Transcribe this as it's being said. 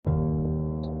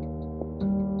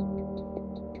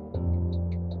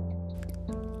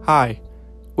Hi,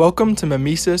 welcome to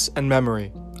Mimesis and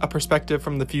Memory, a perspective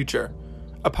from the future,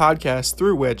 a podcast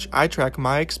through which I track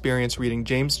my experience reading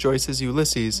James Joyce's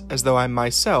Ulysses as though I'm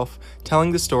myself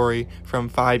telling the story from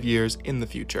 5 years in the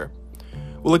future.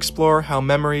 We'll explore how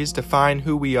memories define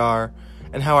who we are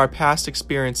and how our past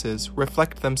experiences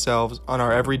reflect themselves on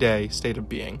our everyday state of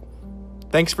being.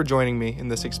 Thanks for joining me in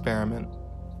this experiment.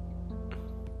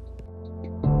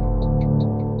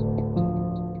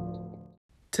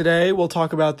 Today, we'll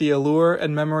talk about the allure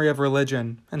and memory of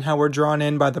religion and how we're drawn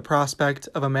in by the prospect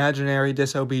of imaginary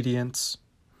disobedience.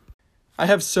 I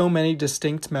have so many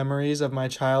distinct memories of my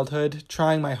childhood,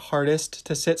 trying my hardest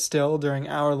to sit still during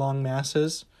hour-long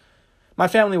masses. My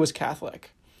family was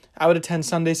Catholic. I would attend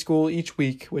Sunday school each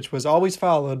week, which was always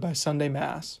followed by Sunday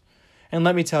Mass. And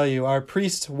let me tell you, our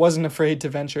priest wasn't afraid to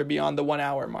venture beyond the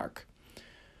 1-hour mark.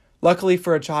 Luckily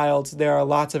for a child, there are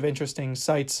lots of interesting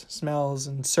sights, smells,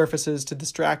 and surfaces to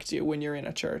distract you when you're in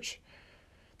a church.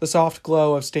 The soft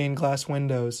glow of stained glass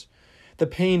windows, the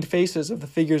pained faces of the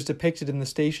figures depicted in the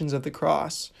Stations of the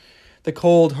Cross, the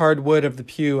cold, hard wood of the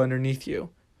pew underneath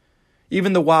you,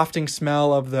 even the wafting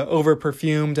smell of the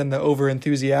over-perfumed and the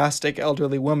over-enthusiastic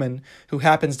elderly woman who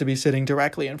happens to be sitting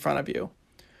directly in front of you.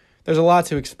 There's a lot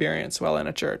to experience while in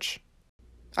a church.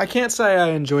 I can't say I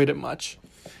enjoyed it much.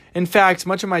 In fact,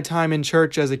 much of my time in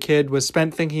church as a kid was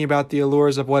spent thinking about the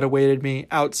allures of what awaited me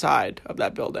outside of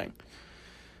that building.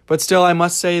 But still, I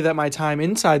must say that my time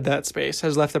inside that space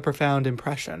has left a profound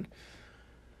impression.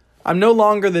 I'm no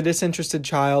longer the disinterested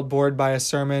child bored by a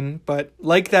sermon, but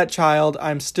like that child,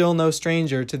 I'm still no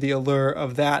stranger to the allure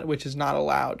of that which is not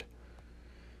allowed.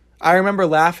 I remember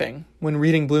laughing when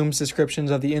reading Bloom's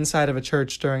descriptions of the inside of a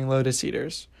church during Lotus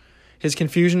Eaters. His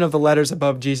confusion of the letters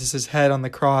above Jesus' head on the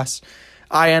cross,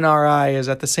 INRI, is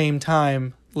at the same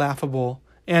time laughable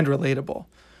and relatable.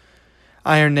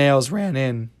 Iron nails ran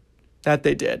in. That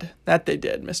they did,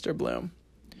 Mr. Bloom.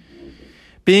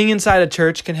 Being inside a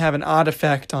church can have an odd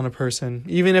effect on a person,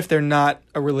 even if they're not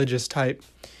a religious type.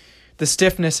 The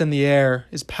stiffness in the air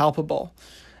is palpable,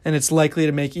 and it's likely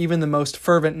to make even the most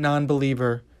fervent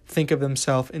non-believer think of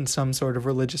themselves in some sort of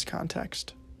religious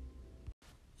context.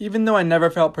 Even though I never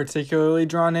felt particularly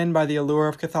drawn in by the allure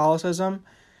of Catholicism,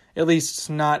 at least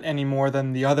not any more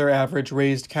than the other average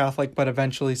raised Catholic but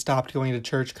eventually stopped going to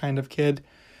church kind of kid,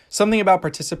 something about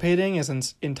participating is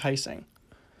enticing.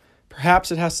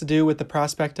 Perhaps it has to do with the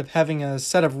prospect of having a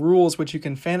set of rules which you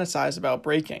can fantasize about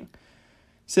breaking.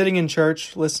 Sitting in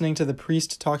church, listening to the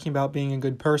priest talking about being a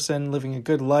good person, living a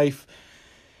good life,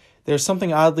 there's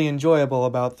something oddly enjoyable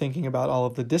about thinking about all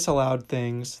of the disallowed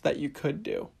things that you could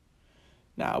do.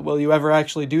 Now, will you ever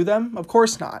actually do them? Of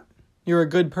course not. You're a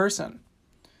good person.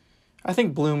 I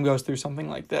think Bloom goes through something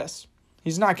like this.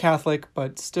 He's not Catholic,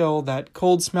 but still that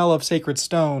cold smell of sacred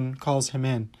stone calls him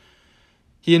in.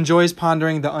 He enjoys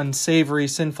pondering the unsavory,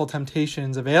 sinful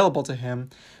temptations available to him,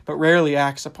 but rarely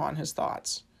acts upon his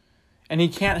thoughts. And he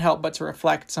can't help but to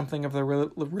reflect something of the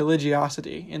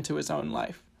religiosity into his own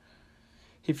life.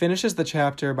 He finishes the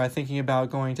chapter by thinking about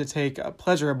going to take a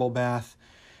pleasurable bath,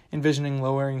 envisioning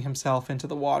lowering himself into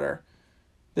the water.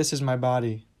 This is my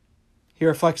body. He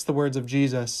reflects the words of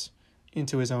Jesus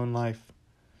into his own life.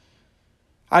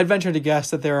 I'd venture to guess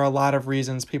that there are a lot of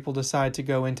reasons people decide to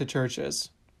go into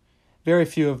churches. Very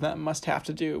few of them must have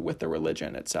to do with the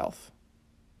religion itself.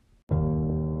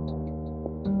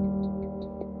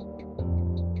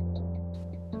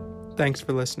 Thanks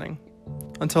for listening.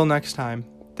 Until next time,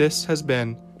 this has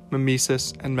been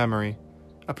Mimesis and Memory,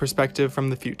 a perspective from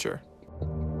the future.